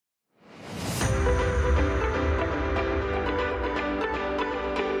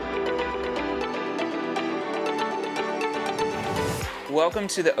Welcome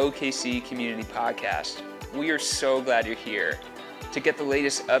to the OKC Community Podcast. We are so glad you're here. To get the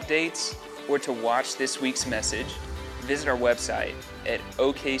latest updates or to watch this week's message, visit our website at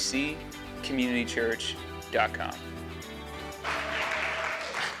okccommunitychurch.com.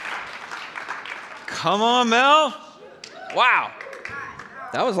 Come on, Mel. Wow.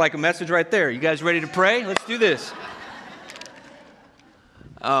 That was like a message right there. You guys ready to pray? Let's do this.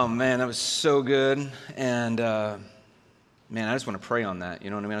 Oh, man, that was so good. And, man, I just want to pray on that. You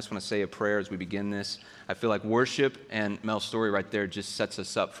know what I mean? I just want to say a prayer as we begin this. I feel like worship and Mel's story right there just sets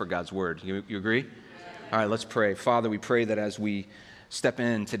us up for God's word. You agree? All right, let's pray. Father, we pray that as we step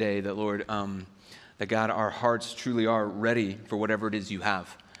in today, that, Lord, that, God, our hearts truly are ready for whatever it is you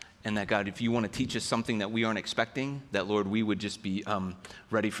have. And that, God, if you want to teach us something that we aren't expecting, that, Lord, we would just be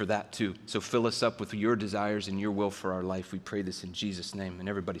ready for that too. So fill us up with your desires and your will for our life. We pray this in Jesus' name. And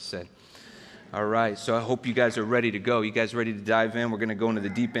everybody said, all right. So I hope you guys are ready to go. You guys ready to dive in? We're going to go into the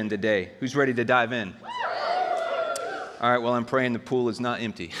deep end today. Who's ready to dive in? All right. Well, I'm praying the pool is not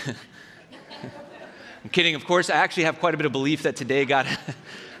empty. I'm kidding. Of course, I actually have quite a bit of belief that today, God,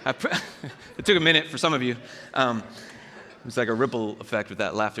 it took a minute for some of you. It was like a ripple effect with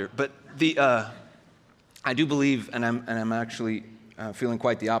that laughter. But I do believe, and I'm actually feeling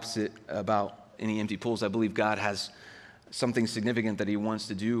quite the opposite about any empty pools. I believe God has something significant that he wants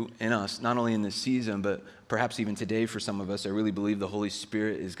to do in us, not only in this season, but perhaps even today for some of us. I really believe the Holy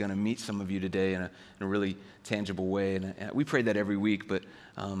Spirit is going to meet some of you today in a really tangible way. And we pray that every week, but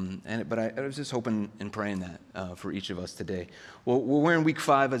I was just hoping and praying that for each of us today. Well, we're in week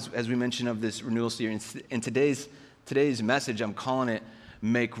 5, as we mentioned, of this renewal series. And today's message, I'm calling it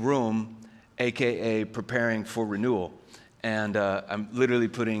Make Room, a.k.a. Preparing for Renewal. And I'm literally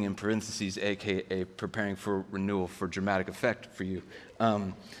putting in parentheses, a.k.a. preparing for renewal for dramatic effect for you.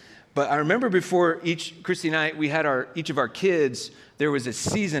 But I remember before Christy and I, we had each of our kids, there was a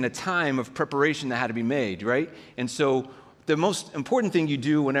season, a time of preparation that had to be made, right? And so the most important thing you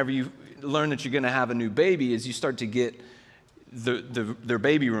do whenever you learn that you're going to have a new baby is you start to get their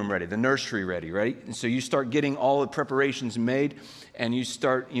baby room ready, the nursery ready, right? And so you start getting all the preparations made, and you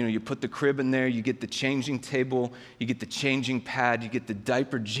start, you put the crib in there, you get the changing table, you get the changing pad, you get the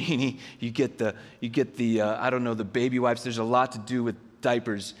diaper genie, you get the the baby wipes. There's a lot to do with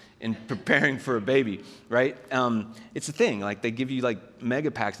diapers in preparing for a baby, right? It's a thing. Like they give you like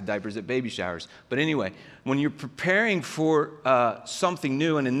mega packs of diapers at baby showers. But anyway, when you're preparing for something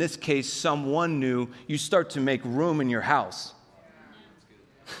new, and in this case, someone new, you start to make room in your house.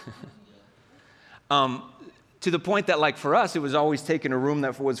 To the point that, like for us, it was always taking a room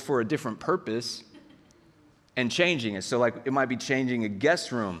that was for a different purpose and changing it. So like it might be changing a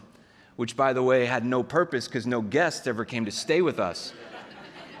guest room, which by the way had no purpose because no guests ever came to stay with us.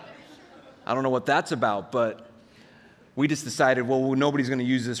 I don't know what that's about, but we just decided, well, nobody's going to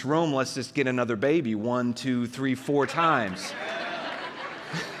use this room. Let's just get another baby 1, 2, 3, 4 times.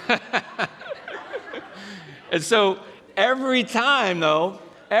 And so every time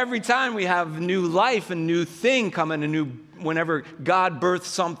we have new life, a new thing coming, whenever God birthed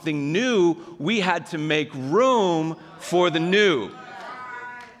something new, we had to make room for the new.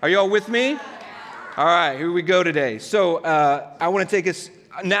 Are you all with me? All right, here we go today. So I want to take us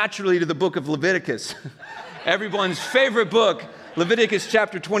naturally to the book of Leviticus. Everyone's favorite book, Leviticus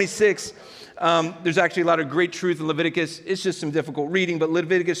chapter 26. There's actually a lot of great truth in Leviticus. It's just some difficult reading, but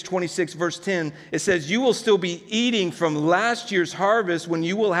Leviticus 26 verse 10, it says, you will still be eating from last year's harvest when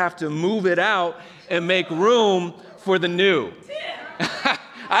you will have to move it out and make room for the new.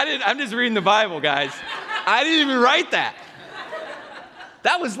 I'm just reading the Bible, guys. I didn't even write that.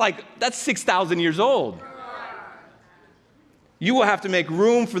 That's 6,000 years old. You will have to make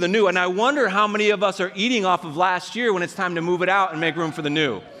room for the new. And I wonder how many of us are eating off of last year when it's time to move it out and make room for the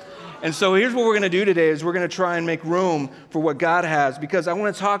new. And so here's what we're going to do today is we're going to try and make room for what God has, because I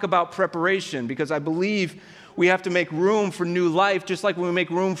want to talk about preparation, because I believe we have to make room for new life. Just like when we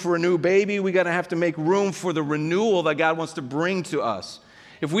make room for a new baby, we got to have to make room for the renewal that God wants to bring to us.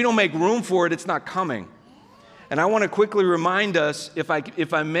 If we don't make room for it, it's not coming. And I want to quickly remind us, if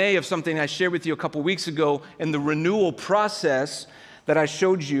I may, of something I shared with you a couple weeks ago in the renewal process that I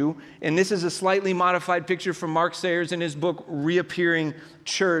showed you. And this is a slightly modified picture from Mark Sayers in his book, Reappearing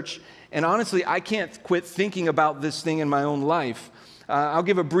Church. And honestly, I can't quit thinking about this thing in my own life. I'll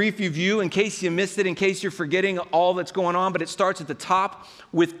give a brief review in case you missed it, in case you're forgetting all that's going on, but it starts at the top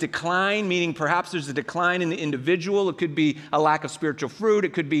with decline, meaning perhaps there's a decline in the individual. It could be a lack of spiritual fruit.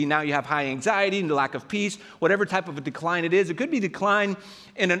 It could be now you have high anxiety and a lack of peace, whatever type of a decline it is. It could be decline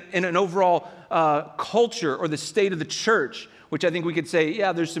in an overall culture or the state of the church, which I think we could say,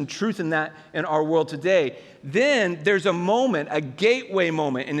 yeah, there's some truth in that in our world today. Then there's a moment, a gateway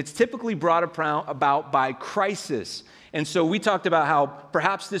moment, and it's typically brought about by crisis. And so we talked about how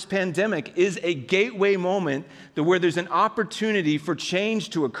perhaps this pandemic is a gateway moment where there's an opportunity for change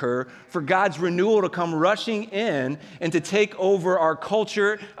to occur, for God's renewal to come rushing in and to take over our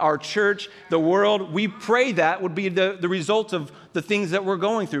culture, our church, the world. We pray that would be the result of the things that we're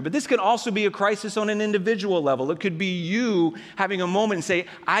going through. But this could also be a crisis on an individual level. It could be you having a moment and say,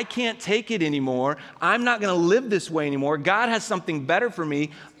 I can't take it anymore. I'm not going to live this way anymore. God has something better for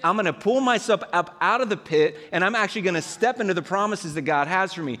me. I'm going to pull myself up out of the pit, and I'm actually going to step into the promises that God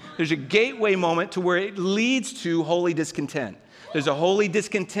has for me. There's a gateway moment to where it leads to holy discontent. There's a holy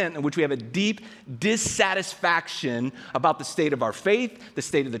discontent in which we have a deep dissatisfaction about the state of our faith, the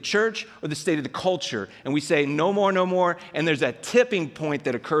state of the church, or the state of the culture. And we say, no more, no more. And there's a tipping point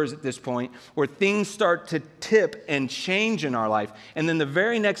that occurs at this point where things start to tip and change in our life. And then the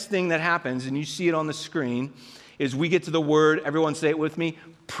very next thing that happens, and you see it on the screen, is we get to the word, everyone say it with me,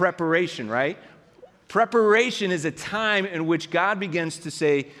 preparation, right? Preparation is a time in which God begins to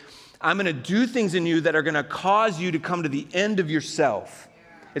say, I'm going to do things in you that are going to cause you to come to the end of yourself.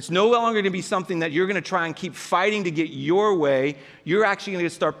 It's no longer going to be something that you're going to try and keep fighting to get your way. You're actually going to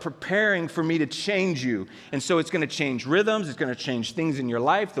start preparing for me to change you. And so it's going to change rhythms. It's going to change things in your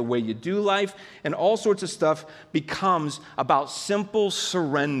life, the way you do life, and all sorts of stuff becomes about simple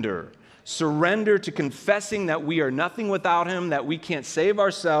surrender. Surrender to confessing that we are nothing without him, that we can't save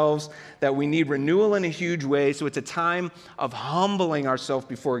ourselves, that we need renewal in a huge way. So it's a time of humbling ourselves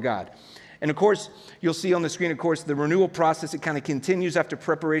before God. And of course, you'll see on the screen, of course, the renewal process, it kind of continues after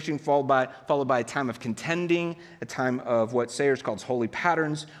preparation, followed by a time of contending, a time of what Sayers calls holy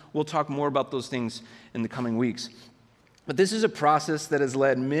patterns. We'll talk more about those things in the coming weeks. But this is a process that has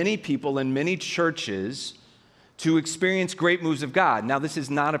led many people in many churches to experience great moves of God. Now, this is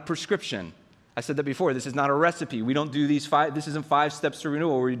not a prescription. I said that before. This is not a recipe. We don't do these this isn't 5 steps to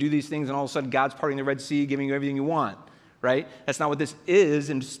renewal where you do these things and all of a sudden God's parting the Red Sea, giving you everything you want, right? That's not what this is.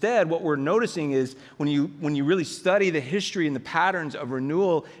 Instead, what we're noticing is when you really study the history and the patterns of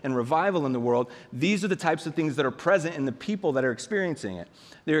renewal and revival in the world, these are the types of things that are present in the people that are experiencing it.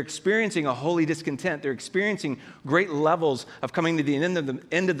 They're experiencing a holy discontent. They're experiencing great levels of coming to the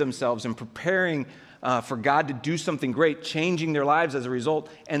end of themselves and preparing for God to do something great, changing their lives as a result.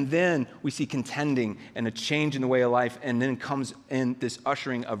 And then we see contending and a change in the way of life, and then comes in this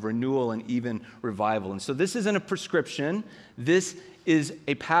ushering of renewal and even revival. And so this isn't a prescription. This is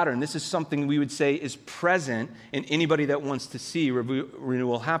a pattern. This is something we would say is present in anybody that wants to see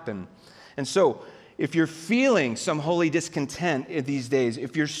renewal happen. And so if you're feeling some holy discontent these days,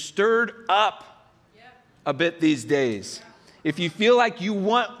 if you're stirred up a bit these days, if you feel like you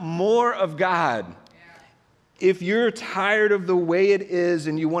want more of God, if you're tired of the way it is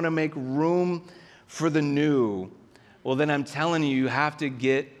and you want to make room for the new, well, then I'm telling you, you have to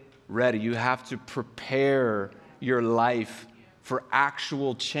get ready. You have to prepare your life for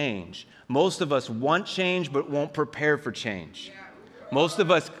actual change. Most of us want change, but won't prepare for change. Most of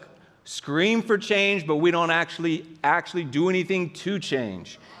us scream for change, but we don't actually do anything to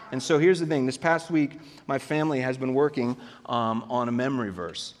change. And so here's the thing. This past week, my family has been working on a memory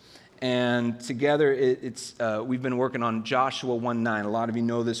verse. And together, we've been working on Joshua 1:9. A lot of you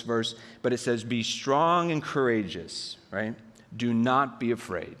know this verse, but it says, be strong and courageous, right? Do not be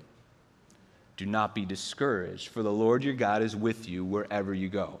afraid. Do not be discouraged, for the Lord your God is with you wherever you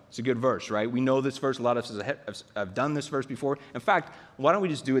go. It's a good verse, right? We know this verse. A lot of us have done this verse before. In fact, why don't we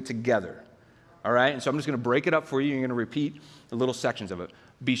just do it together? All right? And so I'm just going to break it up for you. You're going to repeat the little sections of it.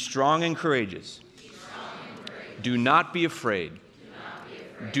 Be strong and courageous. Do not be afraid.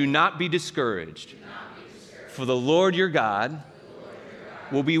 Do not be discouraged. For the Lord your God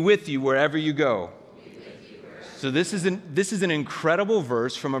will be with you wherever you go. So this is an incredible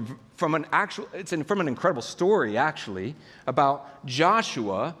verse from an incredible story, actually, about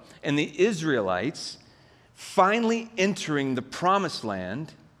Joshua and the Israelites finally entering the promised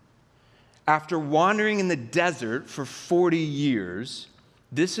land after wandering in the desert for 40 years.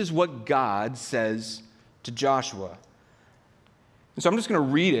 This is what God says to Joshua. And so I'm just going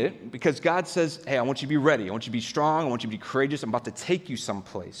to read it because God says, hey, I want you to be ready. I want you to be strong. I want you to be courageous. I'm about to take you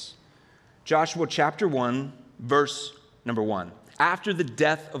someplace. Joshua chapter 1, verse number 1. after the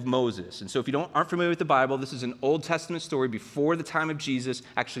death of Moses. And so if you aren't familiar with the Bible, this is an Old Testament story before the time of Jesus,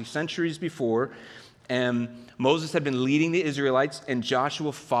 actually centuries before. And Moses had been leading the Israelites, and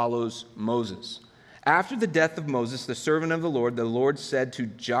Joshua follows Moses. After the death of Moses, the servant of the Lord said to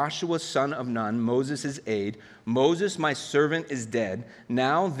Joshua, son of Nun, Moses' aide, Moses, my servant, is dead.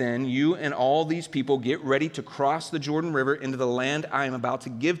 Now then, you and all these people get ready to cross the Jordan River into the land I am about to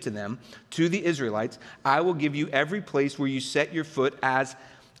give to them, to the Israelites. I will give you every place where you set your foot as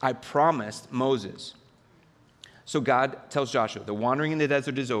I promised Moses. So God tells Joshua, the wandering in the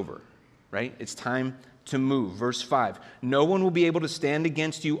desert is over, right? It's time to move. Verse 5, no one will be able to stand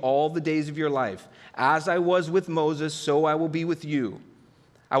against you all the days of your life. As I was with Moses, so I will be with you.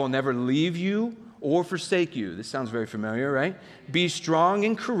 I will never leave you or forsake you. This sounds very familiar, right? Be strong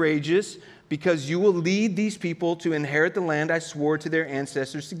and courageous, because you will lead these people to inherit the land I swore to their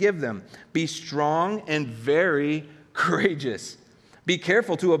ancestors to give them. Be strong and very courageous. Be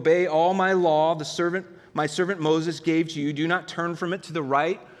careful to obey all my law, my servant Moses gave to you. Do not turn from it to the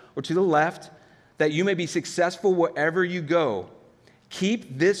right or to the left, that you may be successful wherever you go.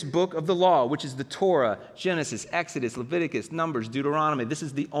 Keep this book of the law, which is the Torah, Genesis, Exodus, Leviticus, Numbers, Deuteronomy. This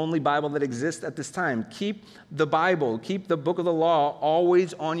is the only Bible that exists at this time. Keep the Bible, keep the book of the law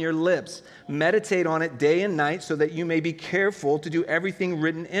always on your lips. Meditate on it day and night so that you may be careful to do everything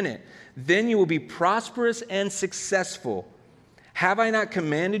written in it. Then you will be prosperous and successful. Have I not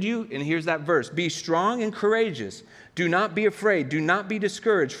commanded you? And here's that verse. Be strong and courageous. Do not be afraid. Do not be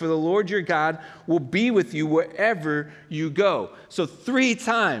discouraged, for the Lord your God will be with you wherever you go. So 3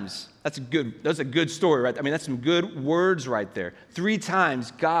 times, that's a good story, right? I mean, that's some good words right there. 3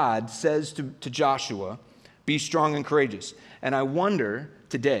 times God says to Joshua, be strong and courageous. And I wonder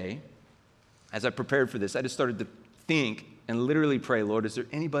today, as I prepared for this, I just started to think and literally pray, Lord, is there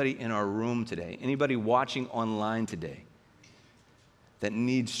anybody in our room today, anybody watching online today that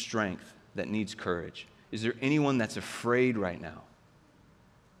needs strength, that needs courage? Is there anyone that's afraid right now?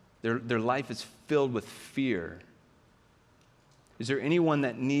 Their life is filled with fear. Is there anyone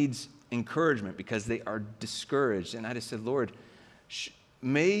that needs encouragement because they are discouraged? And I just said, Lord,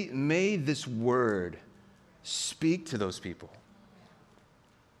 may this word speak to those people.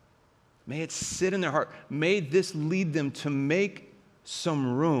 May it sit in their heart. May this lead them to make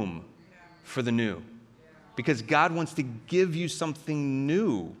some room for the new. Because God wants to give you something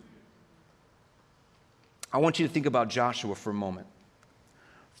new. I want you to think about Joshua for a moment.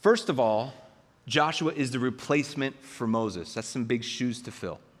 First of all, Joshua is the replacement for Moses. That's some big shoes to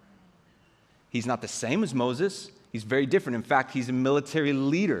fill. He's not the same as Moses. He's very different. In fact, he's a military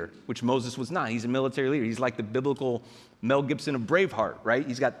leader, which Moses was not. He's a military leader. He's like the biblical Mel Gibson of Braveheart, right?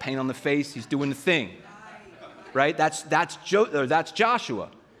 He's got paint on the face. He's doing the thing, right? That's Joshua.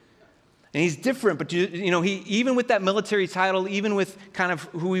 And he's different, but he even with that military title, even with kind of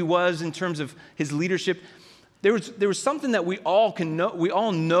who he was in terms of his leadership, there was something that we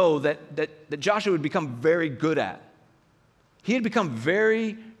all know that Joshua would become very good at. He had become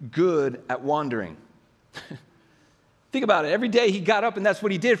very good at wandering. Think about it. Every day he got up and that's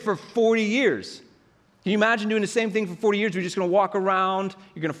what he did for 40 years. Can you imagine doing the same thing for 40 years? You're just going to walk around.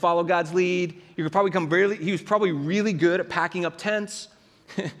 You're going to follow God's lead. He was probably really good at packing up tents.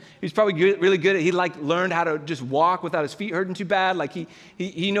 He was probably really good at, he learned how to just walk without his feet hurting too bad. Like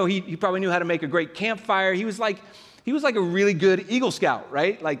he probably knew how to make a great campfire. He was like a really good Eagle Scout,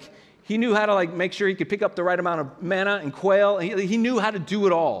 right? Like he knew how to make sure he could pick up the right amount of manna and quail. He knew how to do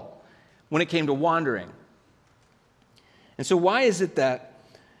it all when it came to wandering. And so why is it that,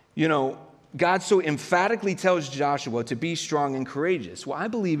 God so emphatically tells Joshua to be strong and courageous? Well, I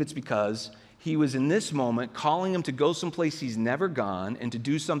believe it's because he was in this moment calling him to go someplace he's never gone and to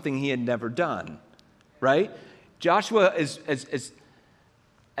do something he had never done, right? Joshua, as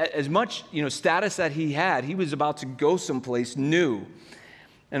much status that he had, he was about to go someplace new.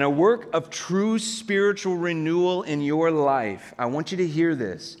 And a work of true spiritual renewal in your life, I want you to hear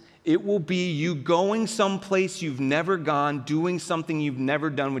this. It will be you going someplace you've never gone, doing something you've never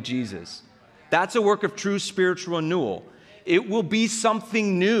done with Jesus. That's a work of true spiritual renewal. It will be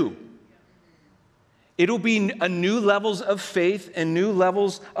something new. It'll be a new levels of faith and new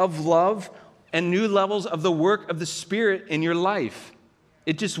levels of love and new levels of the work of the Spirit in your life.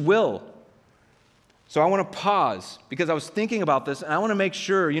 It just will. So I want to pause because I was thinking about this and I want to make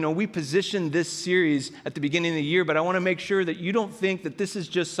sure, we positioned this series at the beginning of the year, but I want to make sure that you don't think that this is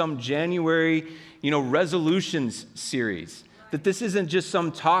just some January, resolutions series. That this isn't just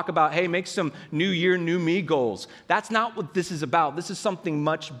some talk about, hey, make some new year, new me goals. That's not what this is about. This is something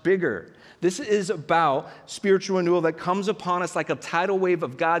much bigger. This is about spiritual renewal that comes upon us like a tidal wave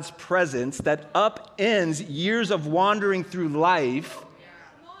of God's presence that upends years of wandering through life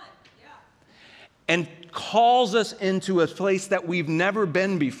and calls us into a place that we've never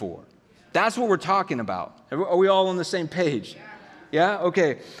been before. That's what we're talking about. Are we all on the same page? Yeah?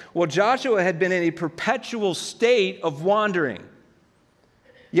 Okay. Well, Joshua had been in a perpetual state of wandering.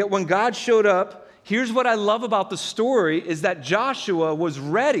 Yet when God showed up, here's what I love about the story is that Joshua was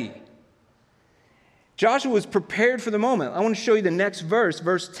ready. Joshua was prepared for the moment. I want to show you the next verse,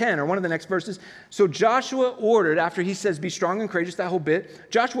 verse 10, or one of the next verses. So Joshua ordered, after he says, be strong and courageous, that whole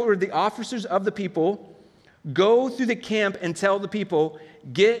bit, Joshua ordered the officers of the people, go through the camp and tell the people,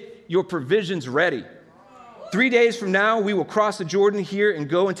 get your provisions ready. 3 days from now, we will cross the Jordan here and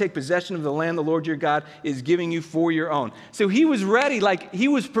go and take possession of the land the Lord your God is giving you for your own. So he was ready, like he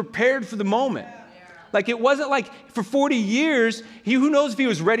was prepared for the moment. Like it wasn't like for 40 years, who knows if he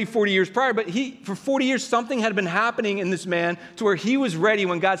was ready 40 years prior, but for 40 years, something had been happening in this man to where he was ready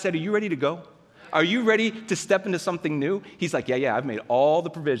when God said, are you ready to go? Are you ready to step into something new? He's like, yeah, I've made all the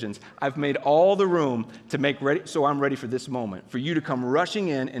provisions. I've made all the room to make ready, so I'm ready for this moment, for you to come rushing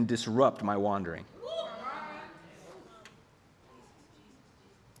in and disrupt my wandering.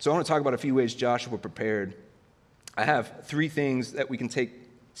 So I want to talk about a few ways Joshua prepared. I have 3 things that we can take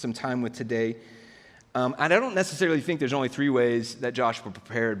some time with today. And I don't necessarily think there's only 3 ways that Joshua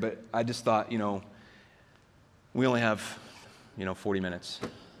prepared, but I just thought, we only have, 40 minutes,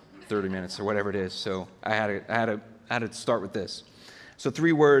 30 minutes, or whatever it is. So I had to start with this. So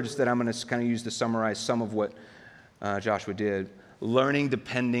 3 words that I'm going to kind of use to summarize some of what Joshua did. Learning,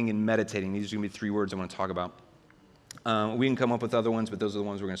 depending, and meditating. These are going to be 3 words I want to talk about. We can come up with other ones, but those are the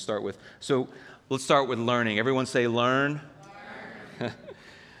ones we're going to start with. So let's start with learning. Everyone say learn.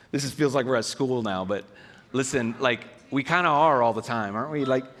 This feels like we're at school now, but listen, like we kind of are all the time, aren't we?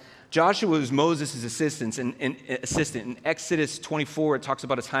 Like Joshua was Moses' assistant. In Exodus 24, it talks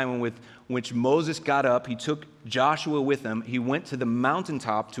about a time in which Moses got up. He took Joshua with him. He went to the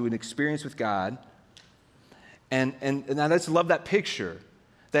mountaintop to an experience with God. And I just love that picture.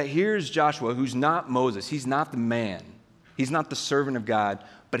 That here's Joshua, who's not Moses. He's not the man. He's not the servant of God,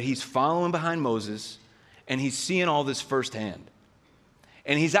 but he's following behind Moses, and he's seeing all this firsthand.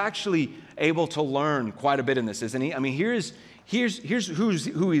 And he's actually able to learn quite a bit in this, isn't he? I mean, here's who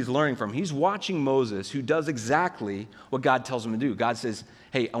he's learning from. He's watching Moses, who does exactly what God tells him to do. God says,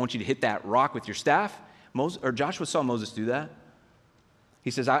 hey, I want you to hit that rock with your staff. Joshua saw Moses do that.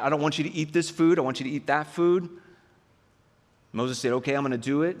 He says, I don't want you to eat this food. I want you to eat that food. Moses said, okay, I'm going to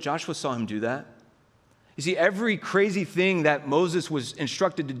do it. Joshua saw him do that. You see, every crazy thing that Moses was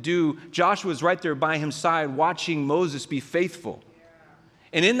instructed to do, Joshua was right there by his side watching Moses be faithful.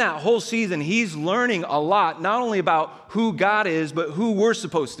 And in that whole season, he's learning a lot, not only about who God is, but who we're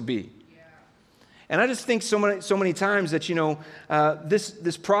supposed to be. And I just think so many times that,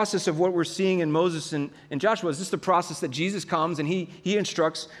 this process of what we're seeing in Moses and Joshua is just the process that Jesus comes and he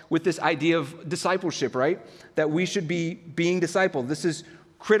instructs with this idea of discipleship, right? That we should be being discipled. This is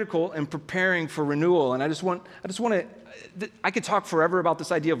critical in preparing for renewal. And I just want to, I could talk forever about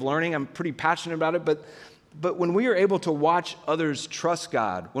this idea of learning. I'm pretty passionate about it, but when we are able to watch others trust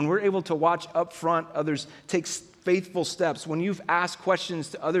God, when we're able to watch up front others take faithful steps, when you've asked questions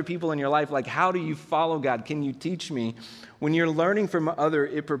to other people in your life, like, how do you follow God? Can you teach me? When you're learning from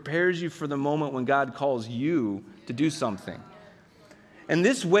others, it prepares you for the moment when God calls you to do something. And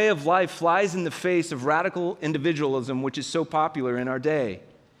this way of life flies in the face of radical individualism, which is so popular in our day.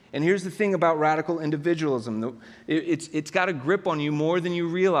 And here's the thing about radical individualism. It's got a grip on you more than you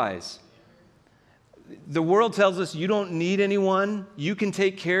realize. The world tells us you don't need anyone. You can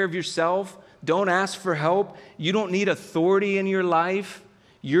take care of yourself. Don't ask for help. You don't need authority in your life.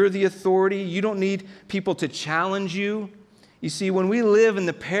 You're the authority. You don't need people to challenge you. You see, when we live in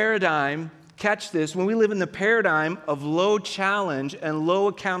the paradigm, catch this, when we live in the paradigm of low challenge and low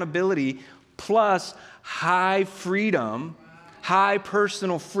accountability plus high freedom, high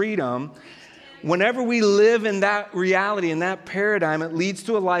personal freedom, whenever we live in that reality, in that paradigm, it leads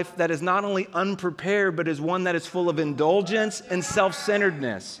to a life that is not only unprepared, but is one that is full of indulgence and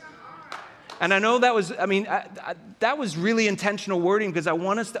self-centeredness. And I know that was, that was really intentional wording because I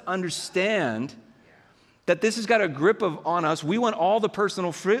want us to understand that this has got a grip on us. We want all the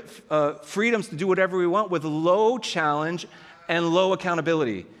personal freedoms to do whatever we want with low challenge and low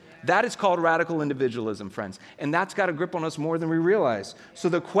accountability. That is called radical individualism, friends. And that's got a grip on us more than we realize. So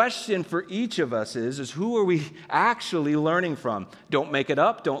the question for each of us is who are we actually learning from? Don't make it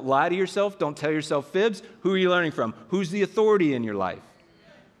up. Don't lie to yourself. Don't tell yourself fibs. Who are you learning from? Who's the authority in your life?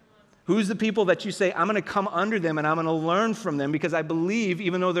 Who's the people that you say, I'm going to come under them and I'm going to learn from them because I believe,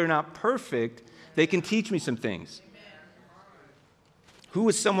 even though they're not perfect, they can teach me some things? Who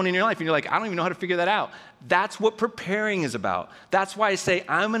is someone in your life? And you're like, I don't even know how to figure that out. That's what preparing is about. That's why I say,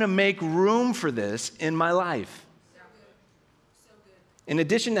 I'm going to make room for this in my life. In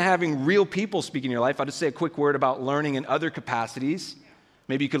addition to having real people speak in your life, I'll just say a quick word about learning in other capacities.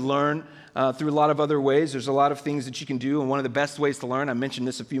 Maybe you could learn through a lot of other ways. There's a lot of things that you can do. And one of the best ways to learn, I mentioned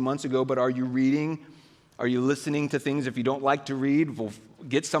this a few months ago, but are you reading? Are you listening to things? If you don't like to read, we'll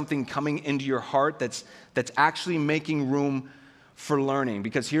get something coming into your heart that's actually making room for learning.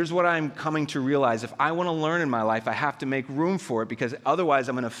 Because here's what I'm coming to realize. If I want to learn in my life, I have to make room for it, because otherwise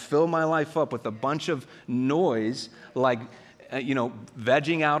I'm going to fill my life up with a bunch of noise, like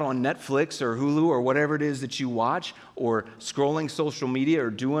vegging out on Netflix or Hulu or whatever it is that you watch, or scrolling social media, or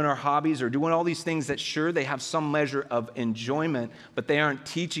doing our hobbies, or doing all these things that sure, they have some measure of enjoyment, but they aren't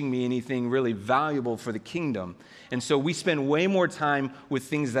teaching me anything really valuable for the kingdom. And so we spend way more time with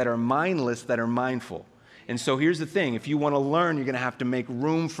things that are mindless, that are mindful. And so here's the thing. If you want to learn, you're going to have to make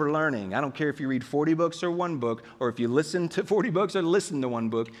room for learning. I don't care if you read 40 books or one book, or if you listen to 40 books or listen to one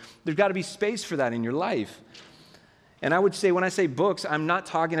book. There's got to be space for that in your life. And I would say, when I say books, I'm not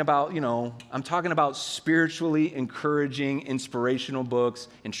talking about, I'm talking about spiritually encouraging, inspirational books,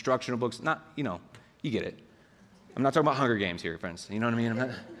 instructional books. Not, you get it. I'm not talking about Hunger Games here, friends. You know what I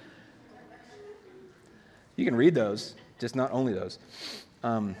mean? You can read those, just not only those.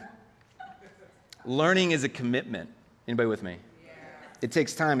 Learning is a commitment. Anybody with me? It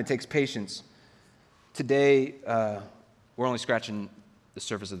takes time. It takes patience. Today, we're only scratching the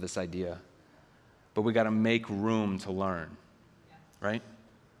surface of this idea. But we got to make room to learn, right?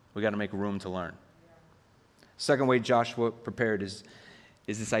 We got to make room to learn. Second way Joshua prepared is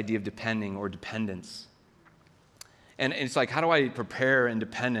this idea of depending or dependence. And it's like, how do I prepare in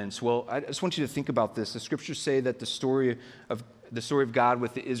dependence? Well, I just want you to think about this. The scriptures say that the story of God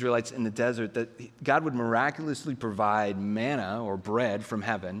with the Israelites in the desert, that God would miraculously provide manna or bread from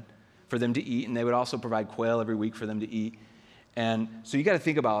heaven for them to eat, and they would also provide quail every week for them to eat. And so you got to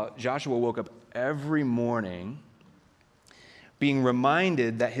think about, Joshua woke up every morning being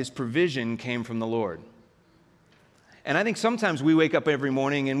reminded that his provision came from the Lord. And I think sometimes we wake up every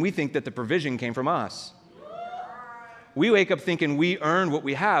morning and we think that the provision came from us. We wake up thinking we earned what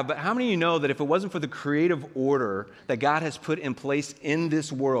we have, but how many of you know that if it wasn't for the creative order that God has put in place in this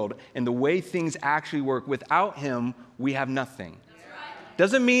world and the way things actually work, without him, we have nothing?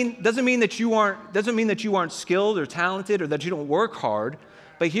 Doesn't mean that you aren't skilled or talented or that you don't work hard.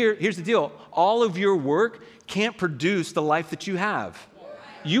 But here's the deal. All of your work can't produce the life that you have.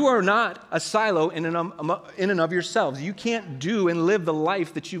 You are not a silo in and of yourselves. You can't do and live the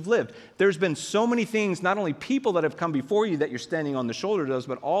life that you've lived. There's been so many things, not only people that have come before you that you're standing on the shoulders of,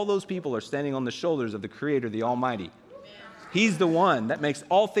 but all those people are standing on the shoulders of the Creator, the Almighty. He's the one that makes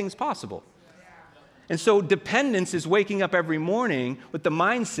all things possible. And so dependence is waking up every morning with the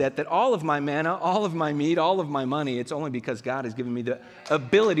mindset that all of my manna, all of my meat, all of my money, it's only because God has given me the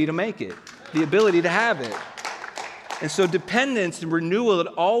ability to make it, the ability to have it. And so dependence and renewal, it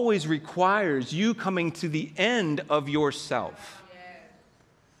always requires you coming to the end of yourself.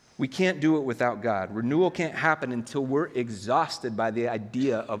 We can't do it without God. Renewal can't happen until we're exhausted by the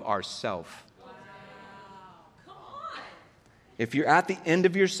idea of ourself. If you're at the end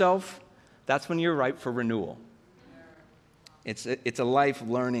of yourself, that's when you're ripe for renewal. It's a life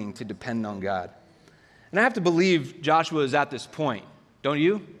learning to depend on God. And I have to believe Joshua is at this point, don't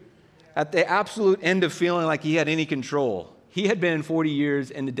you? At the absolute end of feeling like he had any control. He had been 40 years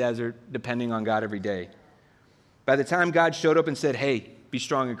in the desert depending on God every day. By the time God showed up and said, hey, be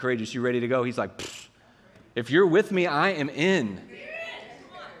strong and courageous, you ready to go? He's like, if you're with me, I am in.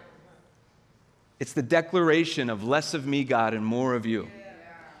 It's the declaration of less of me, God, and more of you.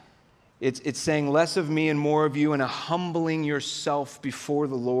 It's saying less of me and more of you, and a humbling yourself before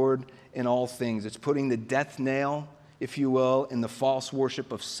the Lord in all things. It's putting the death nail, if you will, in the false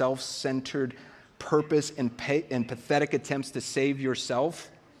worship of self-centered purpose and pathetic attempts to save yourself.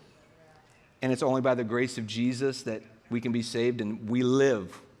 And it's only by the grace of Jesus that we can be saved, and we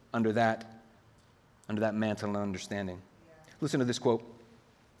live under that mantle and understanding. Listen to this quote.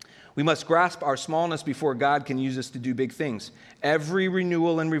 We must grasp our smallness before God can use us to do big things. Every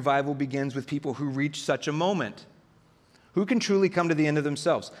renewal and revival begins with people who reach such a moment. Who can truly come to the end of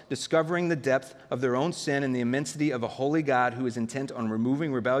themselves, discovering the depth of their own sin and the immensity of a holy God who is intent on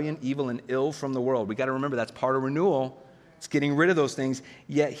removing rebellion, evil, and ill from the world? We got to remember that's part of renewal. It's getting rid of those things.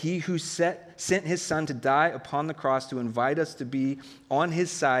 Yet he who sent his son to die upon the cross to invite us to be on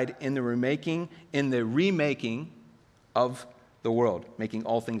his side in the remaking of the world, making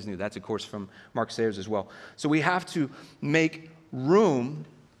all things new. That's, of course, from Mark Sayers as well. So we have to make room.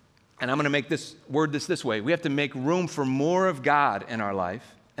 And I'm going to make this way. We have to make room for more of God in our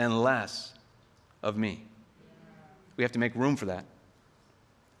life and less of me. We have to make room for that.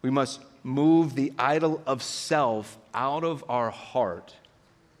 We must move the idol of self out of our heart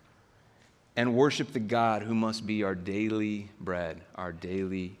and worship the God who must be our daily bread, our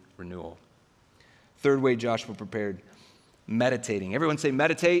daily renewal. Third way Joshua prepared, meditating. Everyone say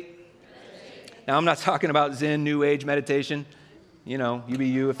meditate. Now, I'm not talking about Zen, New Age meditation. You know, you be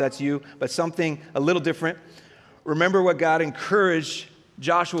you if that's you, but something a little different. Remember what God encouraged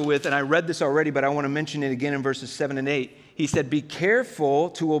Joshua with, and I read this already, but I want to mention it again in verses 7 and 8. He said, be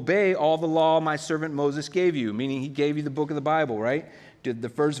careful to obey all the law my servant Moses gave you, meaning he gave you the book of the Bible, right? The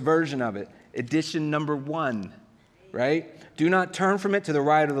first version of it, edition number 1, right? Do not turn from it to the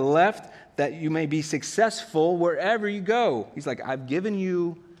right or the left, that you may be successful wherever you go. He's like, I've given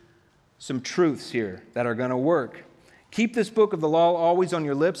you some truths here that are going to work. Keep this book of the law always on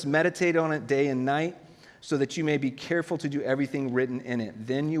your lips. Meditate on it day and night so that you may be careful to do everything written in it.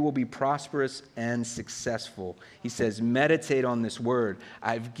 Then you will be prosperous and successful. He says, meditate on this word.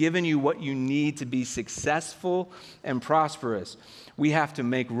 I've given you what you need to be successful and prosperous. We have to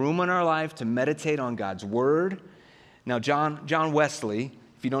make room in our life to meditate on God's word. Now, John Wesley,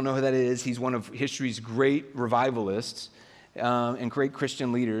 if you don't know who that is, he's one of history's great revivalists and great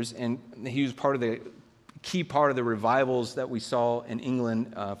Christian leaders. And he was key part of the revivals that we saw in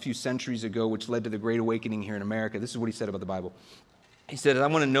England a few centuries ago, which led to the Great Awakening here in America. This is what he said about the Bible. He said, I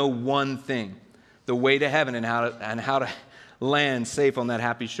want to know one thing, the way to heaven and how to land safe on that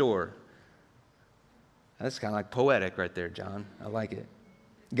happy shore. That's kind of like poetic right there, John. I like it.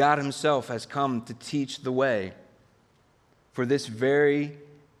 God himself has come to teach the way. For this very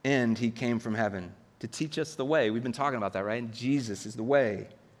end he came from heaven, to teach us the way. We've been talking about that, right? Jesus is the way.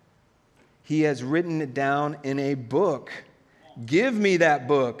 He has written it down in a book. Give me that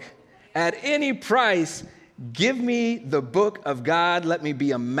book. At any price, give me the book of God. Let me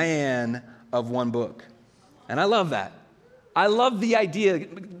be a man of one book. And I love that. I love the idea.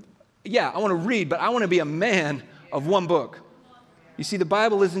 Yeah, I want to read, but I want to be a man of one book. You see, the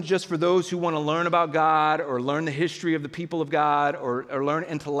Bible isn't just for those who want to learn about God or learn the history of the people of God or learn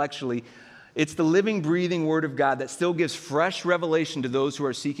intellectually. It's the living, breathing Word of God that still gives fresh revelation to those who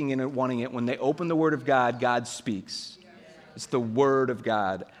are seeking it and wanting it. When they open the Word of God, God speaks. It's the Word of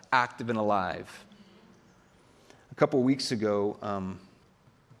God, active and alive. A couple of weeks ago,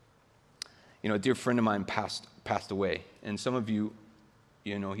 a dear friend of mine passed away. And some of you,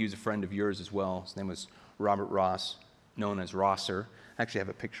 he was a friend of yours as well. His name was Robert Ross, known as Rosser. I actually have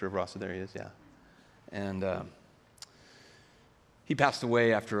a picture of Rosser. There he is, yeah. And he passed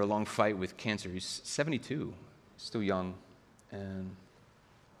away after a long fight with cancer. He's 72, still young. And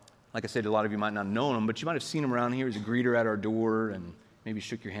like I said, a lot of you might not have known him, but you might have seen him around here. He was a greeter at our door and maybe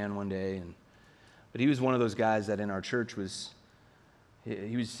shook your hand one day. But he was one of those guys that in our church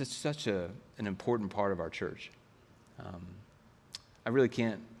he was just such an important part of our church. I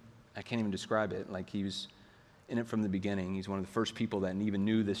can't even describe it. Like, he was in it from the beginning. He's one of the first people that even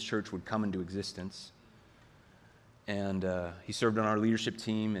knew this church would come into existence. And he served on our leadership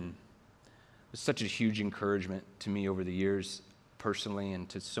team, and it was such a huge encouragement to me over the years, personally, and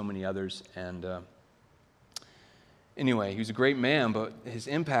to so many others. And anyway, he was a great man, but his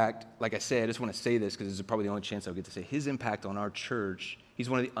impact, like I say, I just want to say this because this is probably the only chance I'll get to say, his impact on our church, he's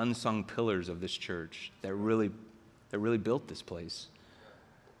one of the unsung pillars of this church that really built this place.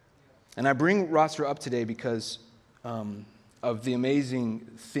 And I bring Rosser up today because of the amazing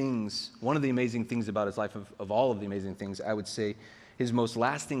things, one of the amazing things about his life, of all of the amazing things, I would say his most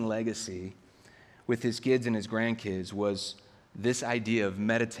lasting legacy with his kids and his grandkids was this idea of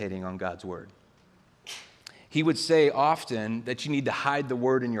meditating on God's word. He would say often that you need to hide the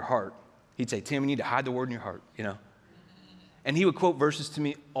word in your heart. He'd say, Tim, you need to hide the word in your heart, And he would quote verses to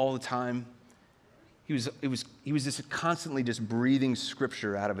me all the time. He was just constantly just breathing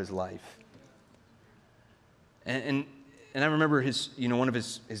scripture out of his life. And I remember one of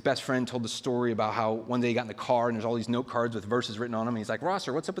his best friend told the story about how one day he got in the car and there's all these note cards with verses written on them. And he's like,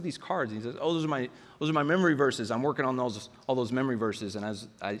 Rosser, what's up with these cards? And he says, oh, those are my memory verses. I'm working on all those memory verses. And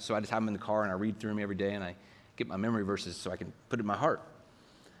so I just have them in the car and I read through them every day and I get my memory verses so I can put it in my heart.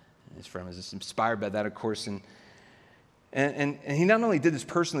 And his friend was just inspired by that, of course. And And he not only did this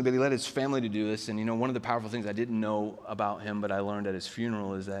personally, but he led his family to do this. And, one of the powerful things I didn't know about him, but I learned at his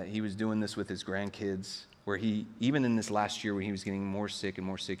funeral, is that he was doing this with his grandkids, where he, even in this last year when he was getting more sick and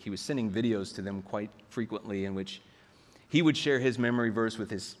more sick, he was sending videos to them quite frequently in which he would share his memory verse with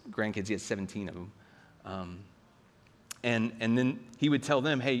his grandkids. He had 17 of them. And then he would tell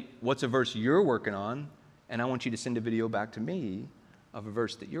them, hey, what's a verse you're working on? And I want you to send a video back to me of a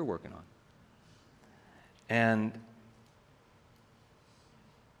verse that you're working on. And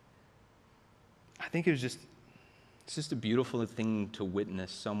I think it's just a beautiful thing to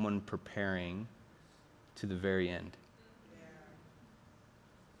witness someone preparing to the very end.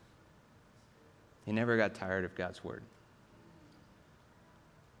 He never got tired of God's word.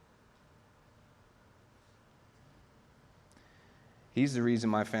 He's the reason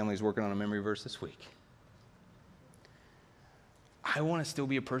my family's working on a memory verse this week. I want to still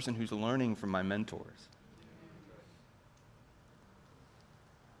be a person who's learning from my mentors.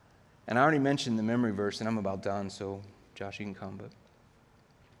 And I already mentioned the memory verse, and I'm about done, so Josh, you can come. But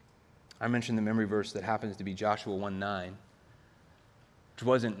I mentioned the memory verse that happens to be Joshua 1:9, which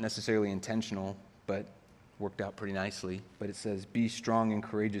wasn't necessarily intentional, but worked out pretty nicely. But it says, be strong and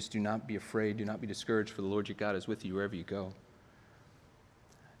courageous. Do not be afraid. Do not be discouraged, for the Lord your God is with you wherever you go.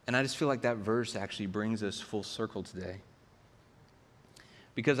 And I just feel like that verse actually brings us full circle today.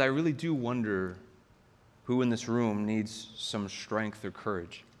 Because I really do wonder who in this room needs some strength or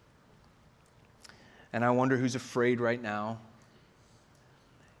courage. And I wonder who's afraid right now.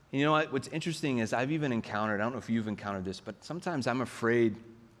 You know what? What's interesting is I've even encountered, I don't know if you've encountered this, but sometimes I'm afraid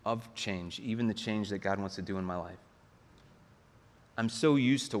of change, even the change that God wants to do in my life. I'm so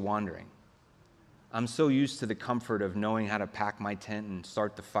used to wandering. I'm so used to the comfort of knowing how to pack my tent and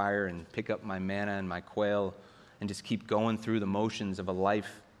start the fire and pick up my manna and my quail and just keep going through the motions of a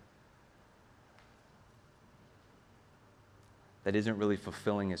life that isn't really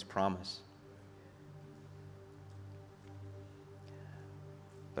fulfilling His promise.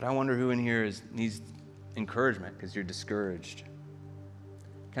 But I wonder who in here needs encouragement because you're discouraged.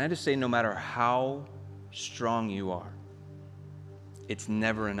 Can I just say, no matter how strong you are, it's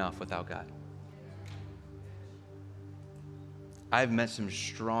never enough without God. I've met some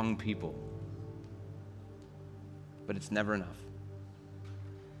strong people, but it's never enough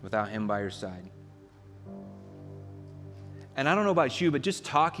without Him by your side. And I don't know about you, but just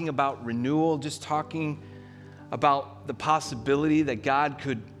talking about renewal, just talking about the possibility that God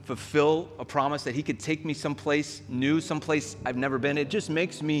could fulfill a promise, that He could take me someplace new, someplace I've never been, it just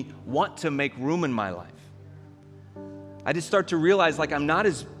makes me want to make room in my life. I just start to realize like I'm not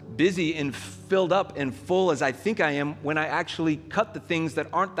as busy and filled up and full as I think I am when I actually cut the things that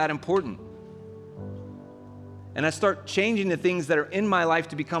aren't that important. And I start changing the things that are in my life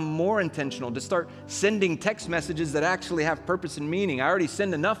to become more intentional, to start sending text messages that actually have purpose and meaning. I already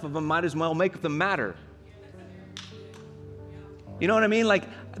send enough of them, might as well make them matter. You know what I mean? Like,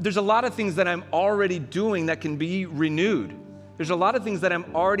 there's a lot of things that I'm already doing that can be renewed. There's a lot of things that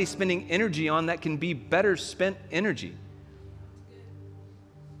I'm already spending energy on that can be better spent energy.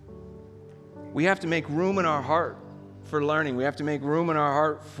 We have to make room in our heart for learning. We have to make room in our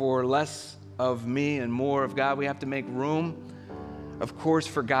heart for less of me and more of God. We have to make room, of course,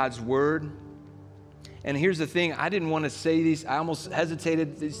 for God's word. And here's the thing, I didn't want to say these. I almost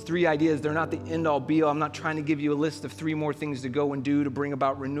hesitated. These 3 ideas, they're not the end-all be-all. I'm not trying to give you a list of 3 more things to go and do to bring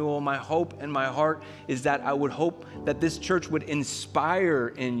about renewal. My hope and my heart is that I would hope that this church would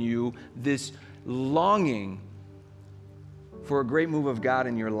inspire in you this longing for a great move of God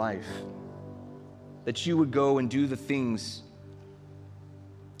in your life. That you would go and do the things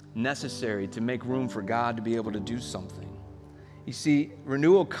necessary to make room for God to be able to do something. You see, when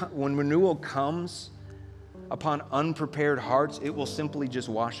renewal comes upon unprepared hearts, it will simply just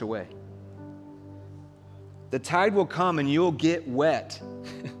wash away. The tide will come and you'll get wet.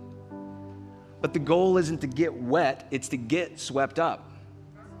 But the goal isn't to get wet, it's to get swept up.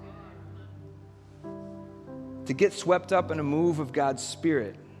 To get swept up in a move of God's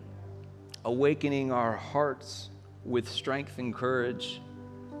Spirit, awakening our hearts with strength and courage,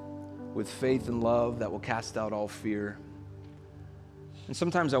 with faith and love that will cast out all fear. And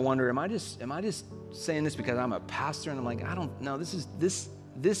sometimes I wonder, am I just saying this because I'm a pastor and I'm like, I don't know, this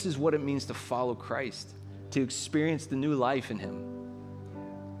is what it means to follow Christ, to experience the new life in Him.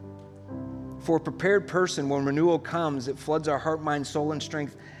 For a prepared person, when renewal comes, it floods our heart, mind, soul, and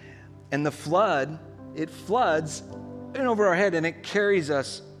strength. And the flood, it floods in over our head and it carries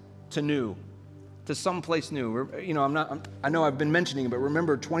us to new, to someplace new. You know, I know I've been mentioning it, but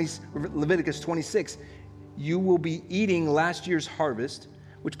remember Leviticus 26, you will be eating last year's harvest,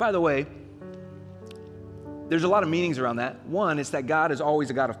 which, by the way, there's a lot of meanings around that. One is that God is always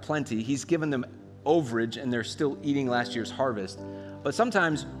a God of plenty. He's given them overage, and they're still eating last year's harvest. But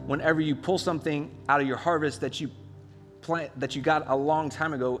sometimes whenever you pull something out of your harvest that you got a long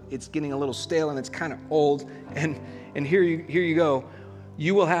time ago, it's getting a little stale and it's kind of old. And here you go.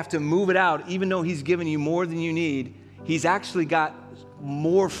 You will have to move it out, even though he's given you more than you need. He's actually got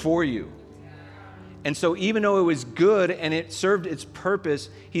more for you. And so even though it was good and it served its purpose,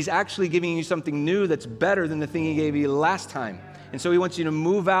 he's actually giving you something new that's better than the thing he gave you last time. And so he wants you to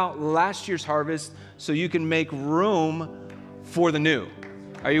move out last year's harvest so you can make room for the new.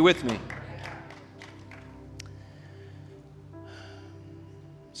 Are you with me?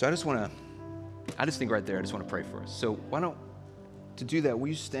 So I just think right there, I just want to pray for us. So to do that, will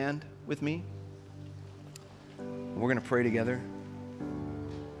you stand with me? We're going to pray together.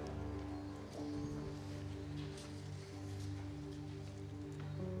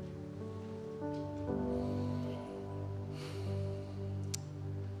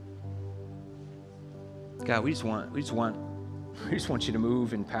 God, we just want you to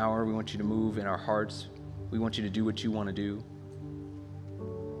move in power. We want you to move in our hearts. We want you to do what you want to do.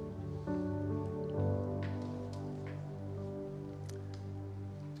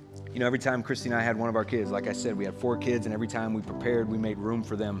 You know, every time Christy and I had one of our kids, like I said, we had 4 kids, and every time we prepared, we made room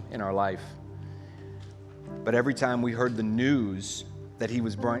for them in our life. But every time we heard the news that he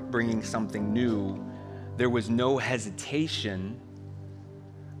was bringing something new, there was no hesitation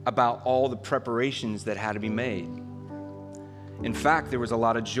about all the preparations that had to be made. In fact, there was a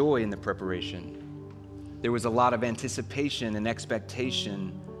lot of joy in the preparation. There was a lot of anticipation and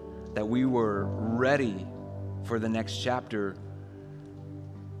expectation that we were ready for the next chapter.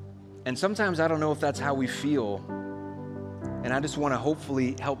 And sometimes I don't know if that's how we feel. And I just want to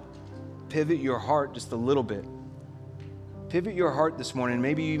hopefully help pivot your heart just a little bit. Pivot your heart this morning.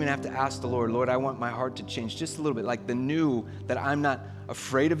 Maybe you even have to ask the Lord, Lord, I want my heart to change just a little bit. Like the new, that I'm not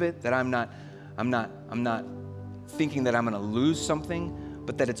afraid of it, that I'm not thinking that I'm going to lose something,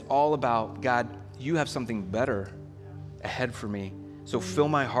 but that it's all about, God, you have something better ahead for me. So fill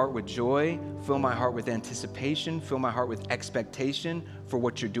my heart with joy, fill my heart with anticipation, fill my heart with expectation for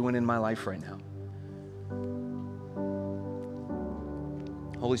what you're doing in my life right now.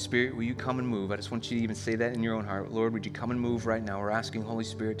 Holy Spirit, will you come and move? I just want you to even say that in your own heart. Lord, would you come and move right now? We're asking Holy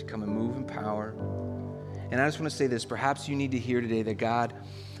Spirit to come and move in power. And I just want to say this. Perhaps you need to hear today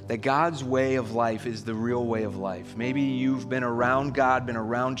that God's way of life is the real way of life. Maybe you've been around God, been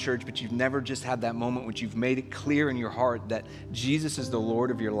around church, but you've never just had that moment which you've made it clear in your heart that Jesus is the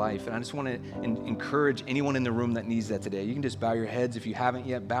Lord of your life. And I just want to encourage anyone in the room that needs that today. You can just bow your heads. If you haven't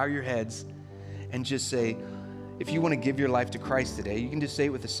yet, bow your heads and just say, if you want to give your life to Christ today, you can just say it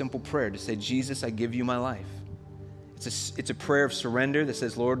with a simple prayer. Just say, Jesus, I give you my life. It's a prayer of surrender that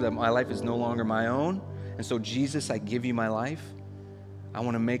says, Lord, that my life is no longer my own. And so, Jesus, I give you my life. I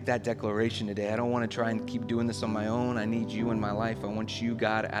want to make that declaration today. I don't want to try and keep doing this on my own. I need you in my life. I want you,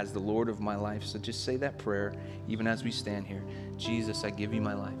 God, as the Lord of my life. So just say that prayer even as we stand here. Jesus, I give you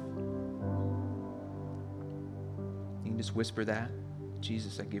my life. You can just whisper that.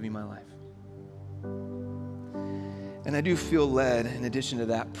 Jesus, I give you my life. And I do feel led, in addition to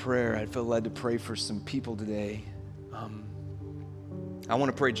that prayer, I feel led to pray for some people today. I want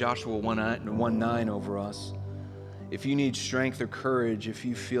to pray Joshua 1:9 over us. If you need strength or courage, if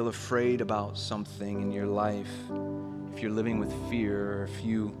you feel afraid about something in your life, if you're living with fear, or if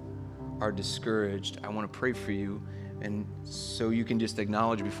you are discouraged, I want to pray for you. And so you can just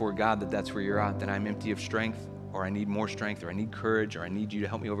acknowledge before God that that's where you're at, that I'm empty of strength, or I need more strength, or I need courage, or I need you to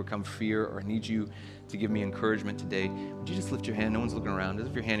help me overcome fear, or I need you to give me encouragement today. Would you just lift your hand? No one's looking around. Just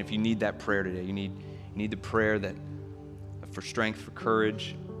lift your hand if you need that prayer today. You need the prayer that for strength, for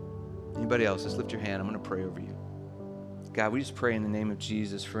courage. Anybody else, just lift your hand. I'm going to pray over you. God, we just pray in the name of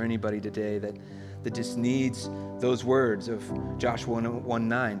Jesus for anybody today that just needs those words of Joshua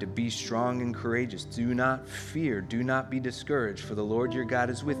 1:9, to be strong and courageous. Do not fear. Do not be discouraged, for the Lord your God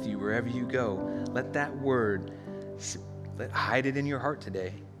is with you wherever you go. Let that word, hide it in your heart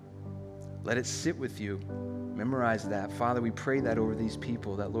today. Let it sit with you. Memorize that. Father, we pray that over these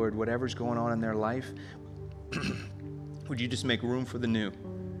people, that, Lord, whatever's going on in their life, would you just make room for the new?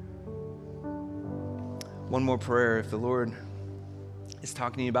 One more prayer. If the Lord is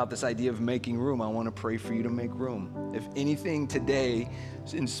talking to you about this idea of making room, I want to pray for you to make room. If anything today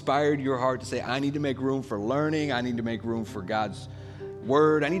inspired your heart to say, I need to make room for learning, I need to make room for God's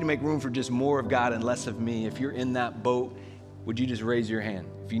word, I need to make room for just more of God and less of me. If you're in that boat, would you just raise your hand?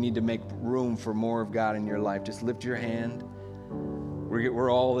 If you need to make room for more of God in your life, just lift your hand. We're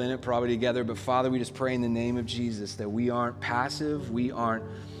all in it probably together, but Father, we just pray in the name of Jesus that we aren't passive, we aren't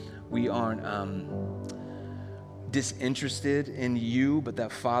disinterested in you, but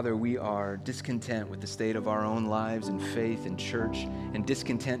that, Father, we are discontent with the state of our own lives and faith and church, and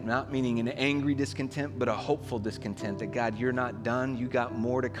discontent, not meaning an angry discontent, but a hopeful discontent, that, God, you're not done, you got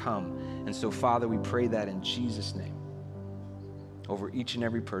more to come. And so, Father, we pray that in Jesus' name over each and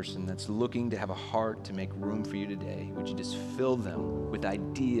every person that's looking to have a heart to make room for you today. Would you just fill them with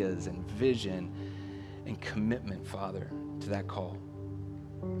ideas and vision and commitment, Father, to that call?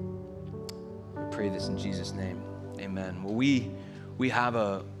 I pray this in Jesus' name. Amen. Well, we have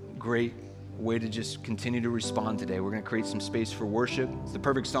a great way to just continue to respond today. We're going to create some space for worship. It's the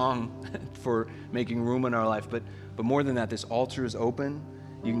perfect song for making room in our life. But more than that, this altar is open.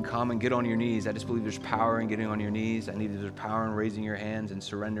 You can come and get on your knees. I just believe there's power in getting on your knees. I believe there's power in raising your hands and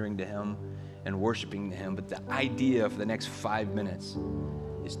surrendering to Him and worshiping to Him. But the idea for the next 5 minutes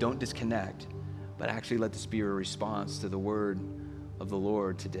is don't disconnect, but actually let this be a response to the word of the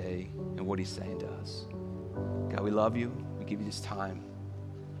Lord today and what He's saying to us. God, we love you. We give you this time.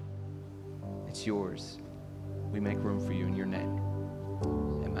 It's yours. We make room for you in your name.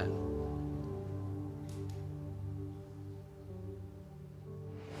 Amen.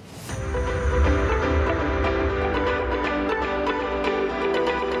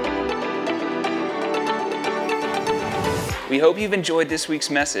 We hope you've enjoyed this week's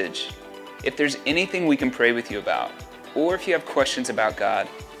message. If there's anything we can pray with you about, or if you have questions about God,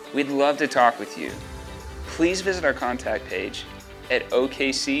 we'd love to talk with you. Please visit our contact page at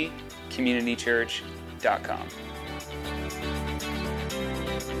okccommunitychurch.com.